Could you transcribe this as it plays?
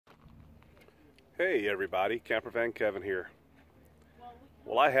Hey everybody, Campervan Kevin here.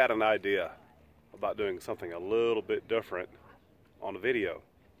 Well, I had an idea about doing something a little bit different on a video.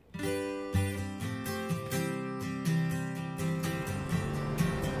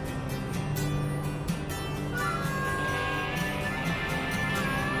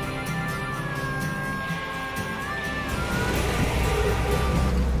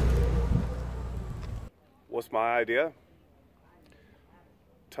 What's my idea?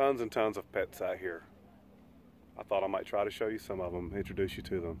 Tons and tons of pets out here. I thought I might try to show you some of them, introduce you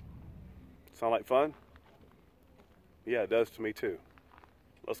to them. Sound like fun? Yeah, it does to me too.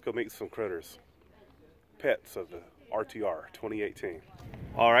 Let's go meet some critters. Pets of the RTR 2018.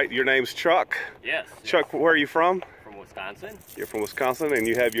 All right, your name's Chuck? Yes. Chuck, where are you from? From Wisconsin. You're from Wisconsin, and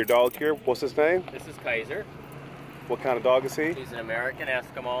you have your dog here. What's his name? This is Kaiser. What kind of dog is he? He's an American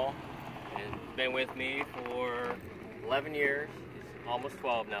Eskimo, and been with me for 11 years. He's almost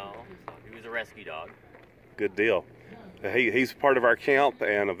 12 now. So he was a rescue dog. Good deal. He's part of our camp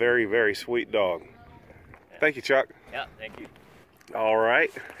and a very, very sweet dog. Yeah. Thank you, Chuck. Yeah, thank you. All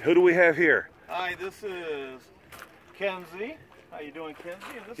right, who do we have here? Hi, this is Kenzie. How you doing,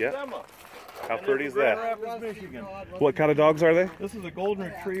 Kenzie? And this Yep. is Emma. How pretty is that? Rapids, Michigan. What kind of dogs are they? This is a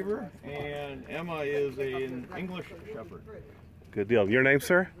golden retriever, and Emma is an English shepherd. Good deal. Your name,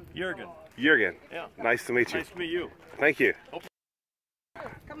 sir? Jurgen. Jurgen. Yeah. Nice to meet you. Nice to meet you. Thank you.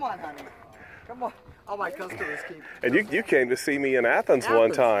 Come on, honey. Come on. All my customers keep. And you came to see me in Athens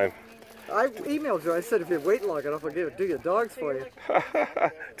one time. I emailed you. I said if you wait long enough, I'll do your dogs for you.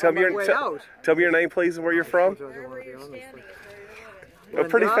 Tell me your name, please, and where you're from. A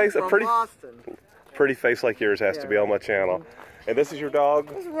pretty face, pretty face like yours has to be on my channel. And this is your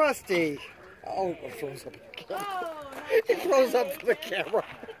dog. It's Rusty. Oh, it froze up. It froze up for the camera.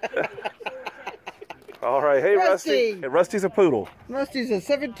 All right, hey Rusty. Rusty. Hey, Rusty's a poodle. Rusty's a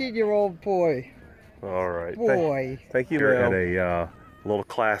 17-year-old boy. All right. Boy. Thank you. We're at a little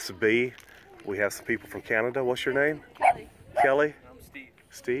Class B. We have some people from Canada. What's your name? Kelly. Kelly? I'm Steve.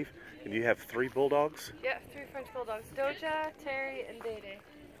 Steve? And you have 3 bulldogs? Yeah, 3 French bulldogs. Doja, Terry, and Dede.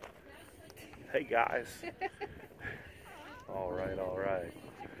 Hey guys. All right, all right.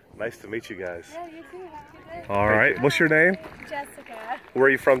 Nice to meet you guys. Yeah, you too. Have a good day. All right. What's your name? Jessica. Where are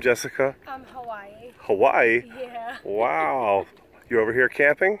you from, Jessica? Hawaii. Hawaii? Yeah. Wow. You're over here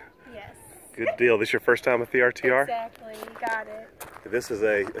camping? Yes. Good deal. This your first time at the RTR? Exactly. You got it. This is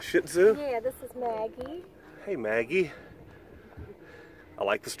a Shih Tzu? Yeah, this is Maggie. Hey, Maggie. I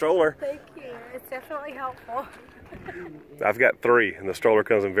like the stroller. Thank you. It's definitely helpful. I've got 3, and the stroller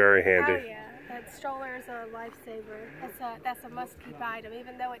comes in very handy. Oh, yeah. That stroller is a lifesaver. That's a must-keep item,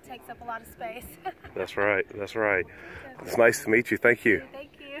 even though it takes up a lot of space. That's right. That's right. It's nice to meet you. Thank you.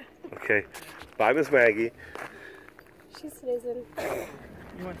 Thank you. Okay. Bye, Miss Maggie. She's snoozing.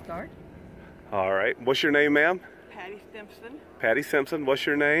 You want to start? All right. What's your name, ma'am? Patty Simpson. Patty Simpson. What's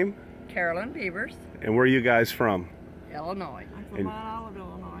your name? Carolyn Beavers. And where are you guys from? Illinois. I'm from Mount Olive,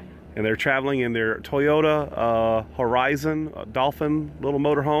 Illinois. And they're traveling in their Toyota Horizon Dolphin little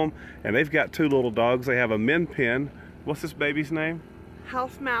motorhome, and they've got 2 little dogs. They have a Min Pin. What's this baby's name?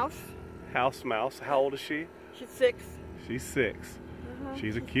 House Mouse. House Mouse. How old is she? She's 6. She's 6.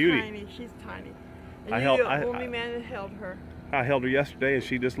 She's a cutie. Tiny. She's tiny. And I held her. I held her yesterday, and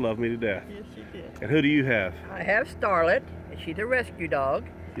she just loved me to death. Yes, she did. And who do you have? I have Starlet. She's a rescue dog.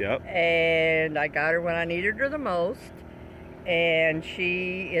 Yep. And I got her when I needed her the most. And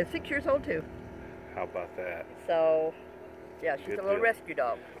she is 6 years old too. How about that? So, yeah, she's Good a little deal. rescue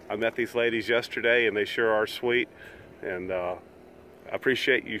dog. I met these ladies yesterday, and they sure are sweet. And I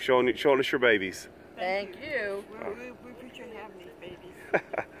appreciate you showing us your babies. Thank you. We appreciate having these babies.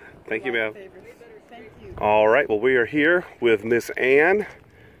 Thank you, ma'am. Thank you. All right, well, we are here with Miss Ann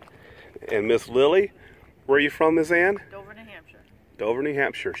and Miss Lily. Where are you from, Miss Ann? Dover, New Hampshire. Dover, New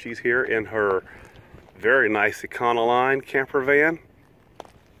Hampshire. She's here in her very nice Econoline camper van.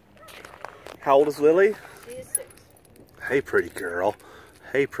 How old is Lily? She is 6. Hey, pretty girl.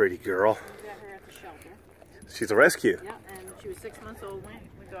 Hey, pretty girl. We got her at the shelter. She's a rescue. Yeah, and she was 6 months old when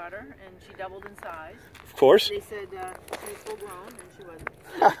we got her, and she doubled in size. Of course. They said she was full grown, and she wasn't.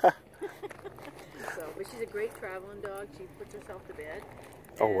 So, but she's a great traveling dog. She puts herself to bed.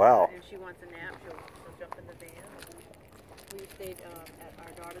 Oh, wow. And if she wants a nap, she'll jump in the van. We stayed at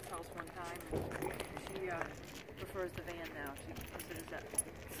our daughter's house one time, and she prefers the van now. She considers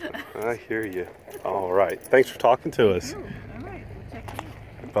that. I hear you. All right. Thanks for talking to us. All right, we'll check it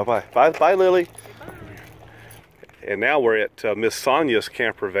out. Bye-bye. Bye, Lily. And now we're at Miss Sonia's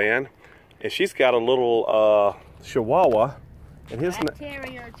camper van, and she's got a little Chihuahua, and his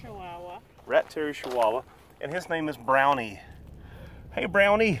Terrier Chihuahua. Rat Terrier Chihuahua, and his name is Brownie. Hey,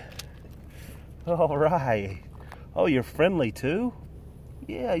 Brownie. All right. Oh, you're friendly too?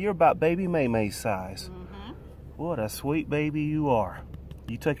 Yeah, you're about baby MaeMae size. Mm-hmm. What a sweet baby you are.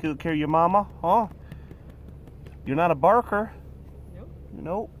 You take good care of your mama, huh? You're not a barker? Nope.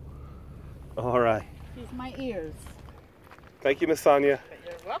 Nope. All right. Here's my ears. Thank you, Miss Sonia.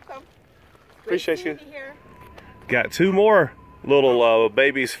 You're welcome. Appreciate you. Great seeing here. Got two more little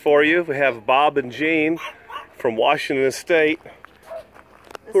babies for you. We have Bob and Jean from Washington State.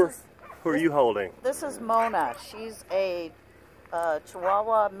 Who are you holding? This is Mona. She's a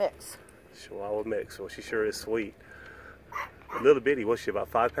Chihuahua mix. Chihuahua mix. Well, she sure is sweet. Little bitty. What's she, about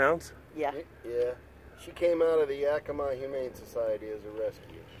 5 pounds? Yeah. Yeah. She came out of the Yakima Humane Society as a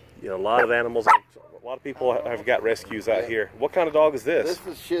rescue. Yeah, a lot of animals. A lot of people have got rescues out here. What kind of dog is this? This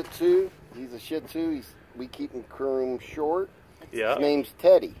is Shih Tzu. He's a Shih Tzu. We keep him groomed short. Yeah. His name's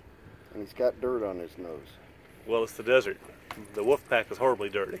Teddy, and he's got dirt on his nose. Well, it's the desert. The wolf pack is horribly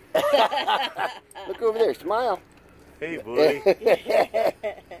dirty. Look over there. Smile. Hey, buddy.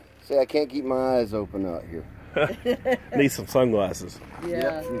 See, I can't keep my eyes open out here. Need some sunglasses.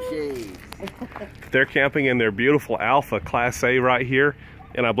 Yep, some shades. They're camping in their beautiful Alpha Class A right here.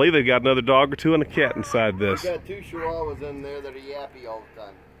 And I believe they've got another dog or two and a cat inside this. We got 2 Chihuahuas in there that are yappy all the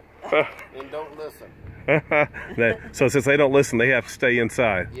time. And don't listen. So since they don't listen, they have to stay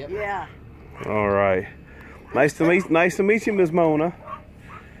inside. Yep. Yeah. All right. Nice to meet you, Ms. Mona.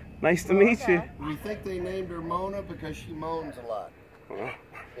 Nice to meet you. We think they named her Mona because she moans a lot.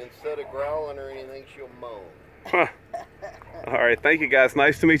 Instead of growling or anything, she'll moan. All right. Thank you, guys.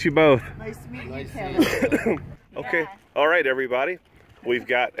 Nice to meet you both. Nice to meet you, Nice Kevin. seeing you. Okay. All right, everybody. We've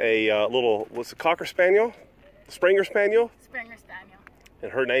got a little, what's a Cocker Spaniel? Springer Spaniel? Springer Spaniel.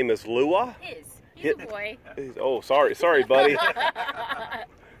 And her name is Lua? He's a boy. Oh, sorry, buddy.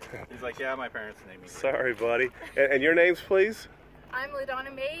 He's like, yeah, my parents named me. Sorry, buddy. And your names, please? I'm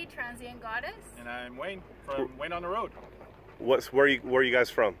LaDonna Mae, transient goddess. And I'm Wayne from Wayne on the Road, Where are you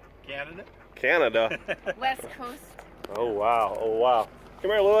guys from? Canada. Canada. West Coast. Oh wow, oh wow.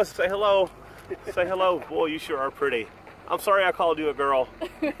 Come here, Lewis. Say hello. Say hello. Boy, you sure are pretty. I'm sorry I called you a girl.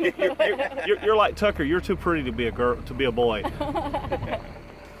 You're like Tucker. You're too pretty to be a girl, to be a boy.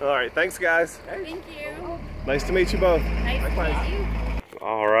 All right, thanks, guys. Thank you. Nice to meet you both. Nice to meet you.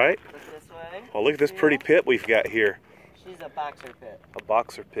 All right. Look this way. Oh, look at this pretty pit we've got here. She's a boxer pit. A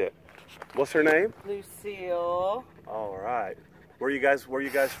boxer pit. What's her name? Lucille. All right. Where are you guys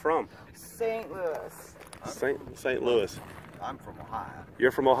from? St. Louis. St. Louis. I'm from Ohio.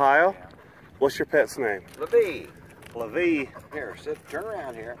 You're from Ohio? What's your pet's name? Levy. Levy. Here, turn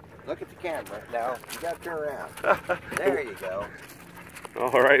around here. Look at the camera. Now, you got to turn around. There you go.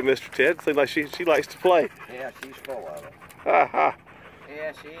 All right, Mr. Ted. Seems like she likes to play. Yeah, she's full of it. Ha ha.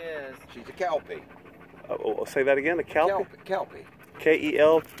 Yeah, she is. She's a Kelpie. Oh, say that again. A Kelpie? Kelpie.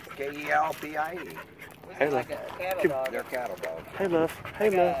 K-E-L. K-E-L-P-I-E. Hey, Like love. a cattle dog. They're cattle dogs. Hey, love. Hey,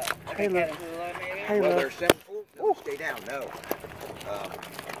 Like love. a Hey, love. Catahoula, maybe? Hey, Well, love. they're simple. No, stay down. No.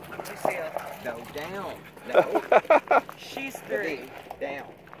 Lucille. No, down. No. She's 3. Down.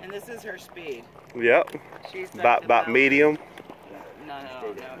 And this is her speed. Yep. She's About medium.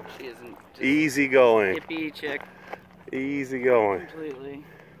 No, she isn't. Just Easy going. hippie chick Easy going. completely.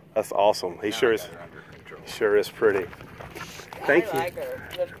 That's awesome. He sure is pretty. Thank you. I like her.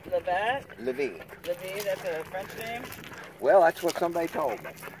 Levette? Levy. Levy, that's a French name? Well, that's what somebody told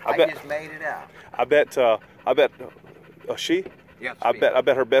me. I I bet- just made it out. I bet she? Yes, I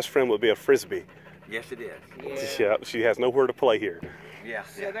bet her best friend would be a Frisbee. Yes, it is. Yeah, she has nowhere to play here. Yeah.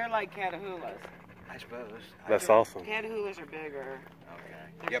 So they're like Catahoulas. I suppose. That's awesome. Catahoulas are bigger.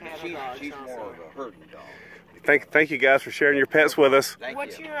 Okay. They're Yeah, but cattle dogs she's also. more of a herding dog. Thank you guys for sharing your pets with us. Thank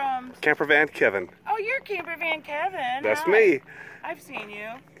What's you. your Camper Van Kevin. Oh, you're Camper Van Kevin. That's Hi. me. I've seen you.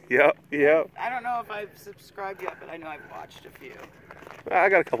 Yep. I don't know if I've subscribed yet, but I know I've watched a few. I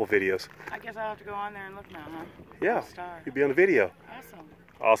got a couple videos. I guess I'll have to go on there and look now, huh? Yeah, Star. you'd be on the video. Awesome.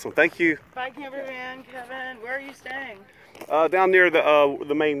 Awesome. Thank you. Bye, Camper Van Kevin. Where are you staying? Down near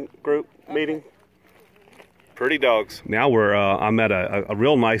the main group meeting. Pretty dogs. Now I'm at a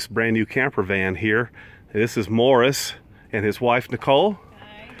real nice brand new camper van here. This is Morris and his wife Nicole.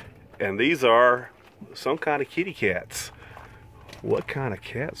 Hi. And these are some kind of kitty cats. What kind of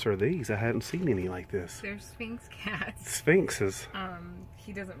cats are these? I hadn't seen any like this. They're Sphinx cats. Sphinxes.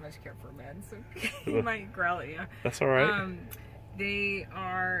 He doesn't much care for men, so he might growl at you. That's all right. They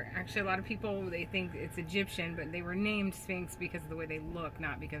are actually, a lot of people, they think it's Egyptian, but they were named Sphinx because of the way they look,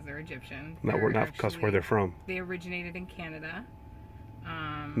 not because they're Egyptian. Not because where they're from. They originated in Canada.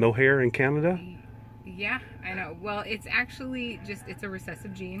 No hair in Canada? Yeah, I know. Well, it's actually just, it's a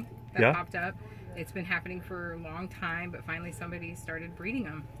recessive gene that popped up. It's been happening for a long time, but finally somebody started breeding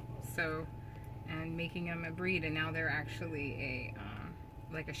them. So and making them a breed, and now they're actually a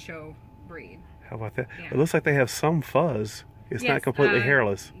like a show breed. How about that? Yeah. It looks like they have some fuzz. It's not completely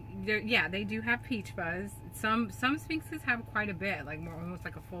hairless. Yeah, they do have peach fuzz. Some Sphinxes have quite a bit, like almost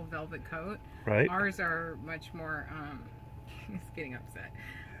like a full velvet coat. Right. Ours are much more. He's getting upset.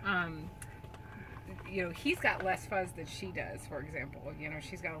 You know, he's got less fuzz than she does. For example, you know,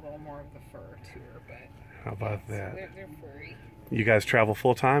 she's got a little more of the fur to her. But how about that? So they're furry. You guys travel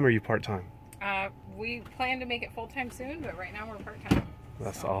full time or are you part time? We plan to make it full time soon, but right now we're part time.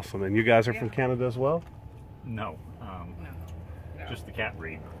 That's awesome. And you guys are from Canada as well? No. Just the cat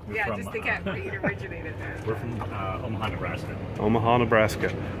breed. Just the cat breed originated there. We're from Omaha, Nebraska. Omaha,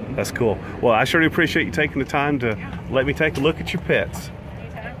 Nebraska. That's cool. Well, I sure do appreciate you taking the time to let me take a look at your pets.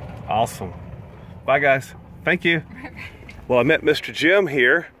 Anytime. Awesome. Bye, guys. Thank you. Well, I met Mr. Jim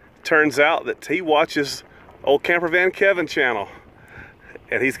here. Turns out that he watches old Camper Van Kevin channel.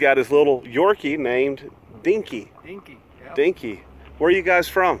 And he's got his little Yorkie named Dinky. Dinky, yeah. Dinky. Where are you guys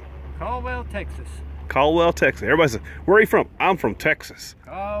from? Caldwell, Texas. Caldwell, Texas. Everybody says, where are you from? I'm from Texas.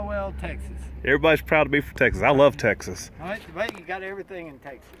 Caldwell, Texas. Everybody's proud to be from Texas. I love Texas. All right, but you got everything in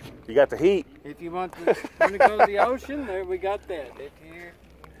Texas. You got the heat. If you want to go to the ocean, there we got that. If you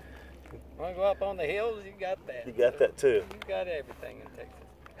want to go up on the hills, you got that. You got that too. You got everything in Texas.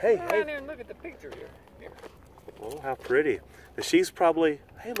 Hey, Come down there and look at the picture here. Here. Oh, how pretty. And she's probably,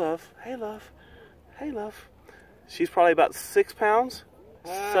 hey love, hey love, hey love. She's probably about 6 pounds,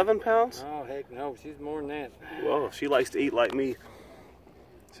 7 pounds. Oh, heck no, she's more than that. Whoa, she likes to eat like me.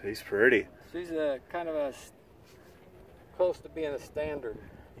 She's pretty. She's kind of close to being a standard.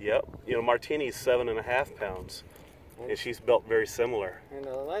 Yep. You know, Martini's 7.5 pounds. And she's built very similar. And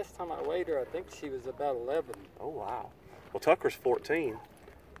the last time I weighed her, I think she was about 11. Oh, wow. Well, Tucker's 14.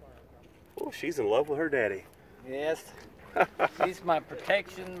 Oh, she's in love with her daddy. Yes. She's my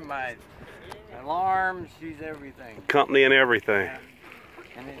protection, my alarm, she's everything. Company and everything. Yeah.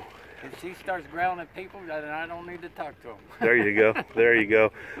 And if she starts growling at people, then I don't need to talk to them. There you go. There you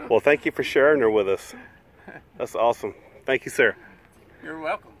go. Well, thank you for sharing her with us. That's awesome. Thank you, sir. You're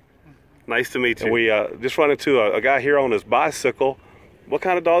welcome. Nice to meet you. We just run into a guy here on his bicycle. What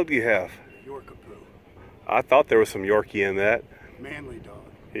kind of dog do you have? Yorkshire. I thought there was some Yorkie in that. Manly dog.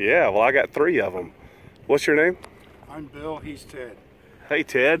 Yeah, well, I got 3 of them. What's your name? I'm Bill, he's Ted. Hey,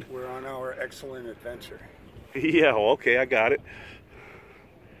 Ted. We're on our excellent adventure. Yeah, well, okay, I got it.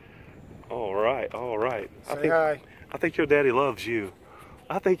 All right, all right. Say hi. I think your daddy loves you.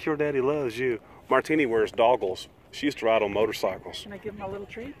 I think your daddy loves you. Martini wears doggles. She used to ride on motorcycles. Can I give him a little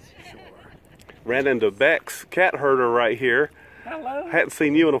treat? Sure. Ran into Beck's cat herder right here. Hello. Hadn't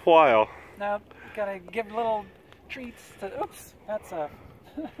seen you in a while. Now, gotta give little treats to, oops, that's a...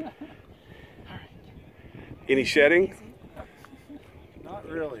 Any shedding? Not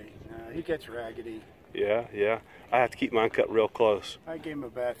really. He gets raggedy. Yeah, yeah. I have to keep mine cut real close. I gave him a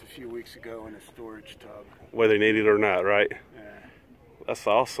bath a few weeks ago in a storage tub. Whether he needed it or not, right? Yeah. That's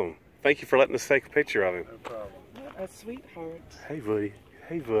awesome. Thank you for letting us take a picture of him. No problem. A sweetheart. Hey, Woody.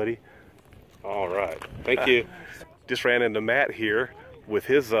 Hey, Woody. All right. Thank you. Just ran into Matt here with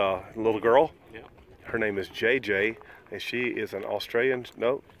his little girl. Yeah. Her name is JJ, and she is an Australian,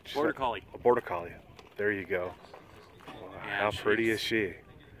 no? Border Collie. A Border Collie. There you go. Yeah, how pretty is she?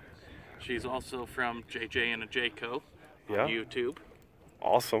 She's also from JJ and a Jco on Yeah. YouTube.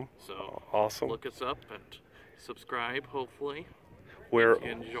 Awesome. So awesome. Look us up and subscribe, hopefully. Where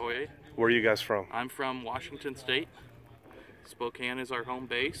Enjoy. Where are you guys from? I'm from Washington State. Spokane is our home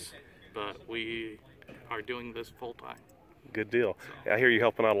base, but we are doing this full time. Good deal. I hear you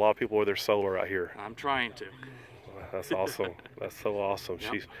helping out a lot of people with their solar out here. I'm trying to. That's awesome. That's so awesome.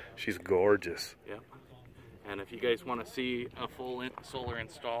 Yep. She's gorgeous. Yep. And if you guys want to see a full solar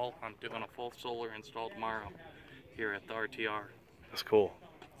install, I'm doing a full solar install tomorrow here at the RTR. That's cool.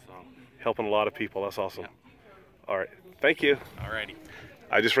 So helping a lot of people. That's awesome. Yep. All right. Thank you. Alrighty.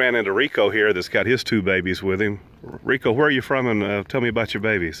 I just ran into Rico here that's got his 2 babies with him. Rico, where are you from, and tell me about your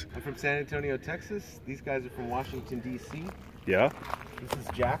babies. I'm from San Antonio, Texas. These guys are from Washington, D.C. Yeah? This is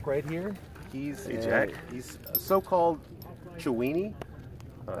Jack right here. He's Jack. He's a so-called Chiweenie.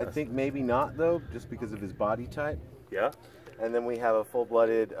 I think maybe not, though, just because of his body type. Yeah? And then we have a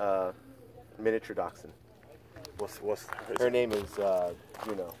full-blooded miniature dachshund. What's her name is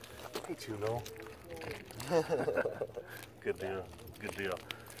Juno. Hey, Juno. Good deal. Good deal.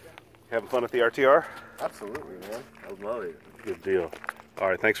 Having fun at the RTR? Absolutely, man. I love it. Good deal. All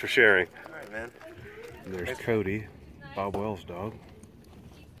right, thanks for sharing. All right, man. And there's Cody, Bob Wells' dog.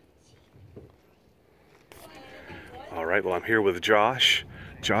 All right, well, I'm here with Josh.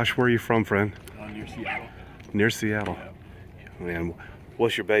 Josh, where are you from, friend? Near Seattle. Near Seattle. Yeah. And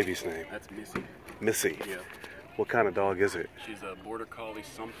What's your baby's name? That's Missy. Missy. Yeah. What kind of dog is it? She's a border collie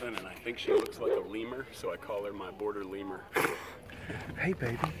something, and I think she looks like a lemur, so I call her my border lemur. Hey,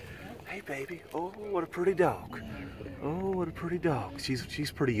 baby. Hey, baby. Oh, what a pretty dog. Oh, what a pretty dog.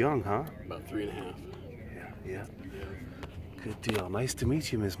 She's pretty young, huh? About 3.5. Yeah. Good deal. Nice to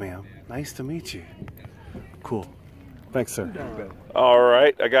meet you, Ms. Ma'am. Nice to meet you. Cool. Thanks, sir. All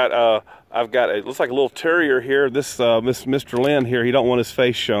right, I've got it looks like a little terrier here. This Mr. Lynn here, he don't want his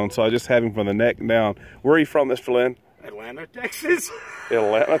face shown, so I just have him from the neck down. Where are you from, Mr. Lynn? Atlanta, Texas.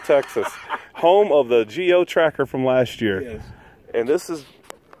 Atlanta, Texas. Home of the Geo Tracker from last year. Yes. And this is,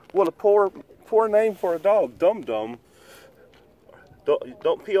 what a poor name for a dog. Dum Dum.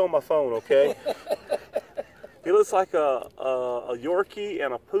 Don't pee on my phone, okay? He looks like a Yorkie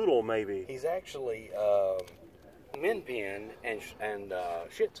and a poodle, maybe. He's actually Min Pin and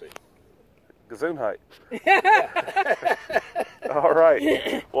Shih Tzu. Gesundheit. All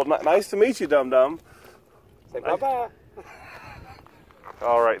right. Well, nice to meet you, Dum Dum. Say bye-bye.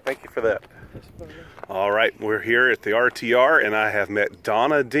 All right. Thank you for that. All right. We're here at the RTR, and I have met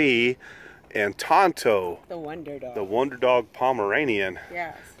Donna D. and Tonto. The Wonder Dog. The Wonder Dog Pomeranian.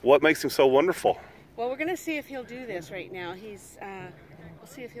 Yes. What makes him so wonderful? Well, we're going to see if he'll do this right now. We'll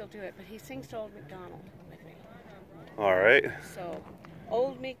see if he'll do it, but he sings to Old MacDonald with me. All right. So,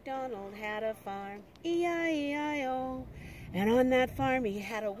 Old MacDonald had a farm, E-I-E-I-O, and on that farm he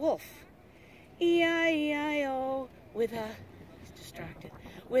had a wolf, E-I-E-I-O, with a, he's distracted,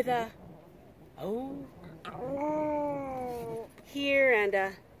 with a, oh, here and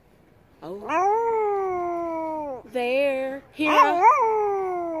a, oh, there, here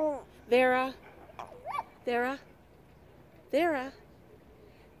a, there a, there a, there a,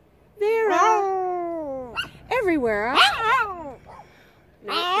 there a, everywhere.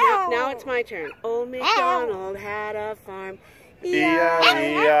 Now it's my turn. Old MacDonald had a farm.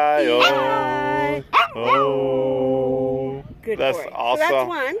 E-I-E-I-O. Good That's boy. awesome. So that's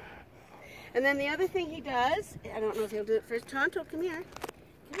one. And then the other thing he does, I don't know if he'll do it first. Tonto, come here.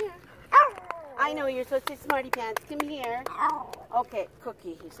 Come here. I know you're supposed to say smarty pants. Come here. Okay,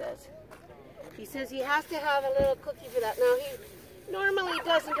 cookie, he says. He says he has to have a little cookie for that. Now, he normally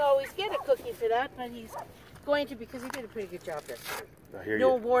doesn't always get a cookie for that, but he's going to because he did a pretty good job this time.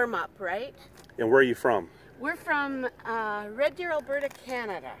 No warm-up, right? And where are you from? We're from Red Deer, Alberta,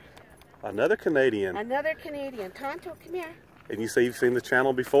 Canada. Another Canadian. Another Canadian. Tonto, come here. And you say you've seen the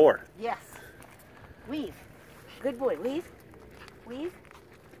channel before? Yes. Weave. Good boy. Weave. Weave.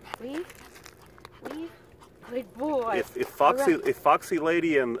 Weave. Weave. Good boy. If Foxy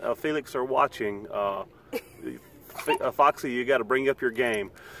Lady and Felix are watching, Foxy, you got to bring up your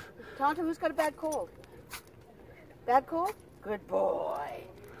game. Tonto, who's got a bad cold? Bad cold? Good boy.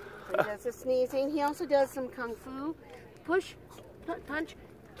 So he does the sneezing. He also does some kung fu. Push, punch,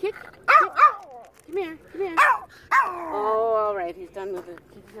 kick. Come here, come here. Oh, all right. He's done with it.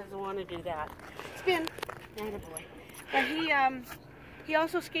 He doesn't want to do that. Spin. Attaboy. But he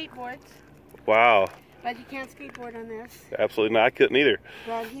also skateboards. Wow. But he can't skateboard on this. Absolutely not. I couldn't either.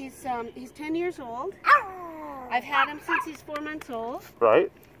 But he's 10 years old. I've had him since he's 4 months old.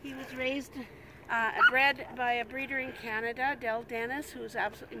 Right. He was raised, bred by a breeder in Canada, Del Dennis, who's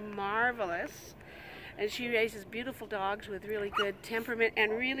absolutely marvelous. And she raises beautiful dogs with really good temperament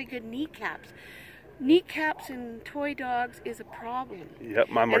and really good kneecaps. Kneecaps in toy dogs is a problem. Yep,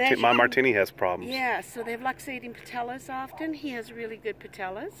 my Martini has problems. Yeah, so they have luxating patellas often. He has really good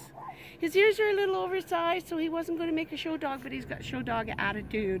patellas. His ears are a little oversized, so he wasn't going to make a show dog, but he's got show dog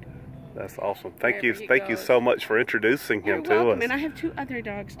attitude. That's awesome. Thank you so much for introducing him to us. And I have 2 other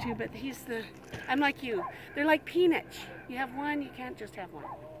dogs too, but I'm like you. They're like peanuts. You have one, you can't just have one.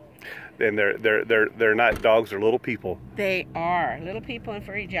 And they're not dogs, they're little people. They are little people in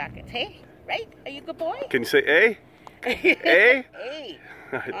furry jackets. Hey, right? Are you a good boy? Can you say eh? Eh? Hey.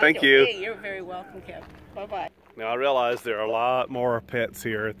 Thank you. Hey, you're very welcome, Kev. Bye-bye. Now I realize there are a lot more pets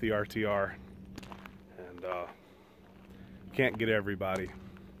here at the RTR, and can't get everybody,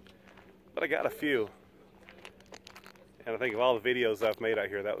 but I got a few, and I think of all the videos I've made out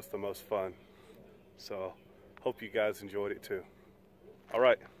here, that was the most fun. So hope you guys enjoyed it too. All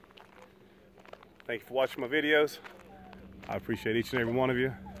right, thank you for watching my videos. I appreciate each and every one of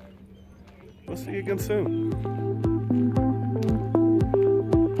you. We'll see you again soon.